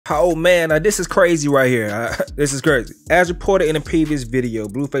Oh man, now this is crazy right here. This is crazy. As reported in a previous video,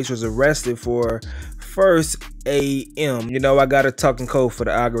 Blueface was arrested for first AM. You know, I got a talking code for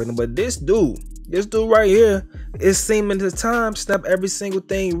the algorithm, but this dude right here is seeming to time stamp every single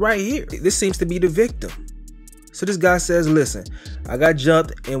thing right here. This seems to be the victim. So this guy says, listen, I got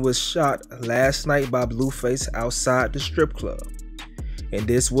jumped and was shot last night by Blueface outside the strip club. And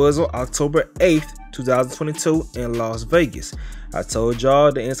this was on October 8th, 2022 in Las Vegas. I told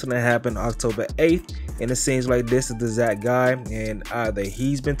y'all the incident happened October 8th, and it seems like this is the exact guy, and either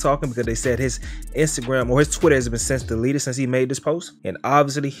he's been talking because they said his Instagram or his Twitter has been since deleted since he made this post, and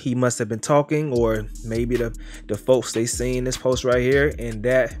obviously he must have been talking, or maybe the folks they seen this post right here, and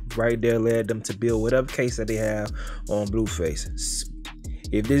that right there led them to build whatever case that they have on Blueface.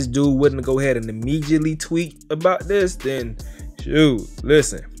 If this dude wouldn't go ahead and immediately tweet about this, then shoot,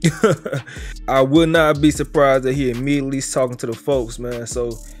 listen, I would not be surprised that he immediately talking to the folks, man.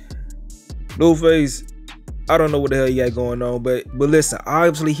 So Blueface, I don't know what the hell he got going on, but listen,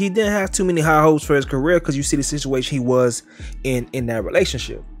 obviously he didn't have too many high hopes for his career because you see the situation he was in that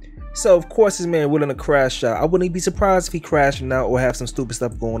relationship. So of course this man willing to crash out. I wouldn't be surprised if he crashing out or have some stupid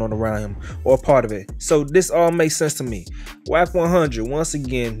stuff going on around him or part of it. So this all makes sense to me. Wack 100 once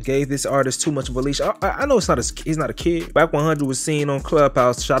again gave this artist too much of a leash. I know he's not a kid. Wack 100 was seen on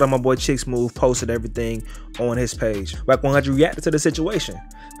Clubhouse. Shout out my boy Chicks Move, posted everything on his page. Wack 100 reacted to the situation.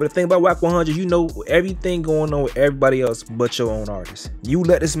 But the thing about Wack 100, you know everything going on with everybody else but your own artist. You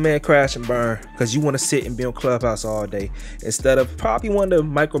let this man crash and burn because you want to sit and be on Clubhouse all day instead of probably wanting to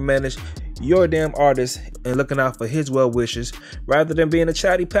micromanage your damn artist and looking out for his well wishes rather than being a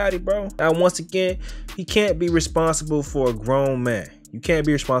chatty patty, bro. Now once again, he can't be responsible for a grown man. You can't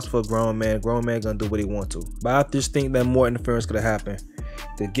be responsible for a grown man. Grown man gonna do what he want to. But I just think that more interference could have happened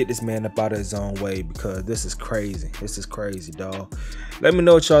to get this man up out of his own way, because this is crazy. This is crazy, dog. Let me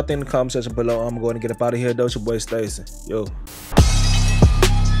know what y'all think in the comment section below. I'm going to get up out of here, though. It's your boy Stacy. Yo.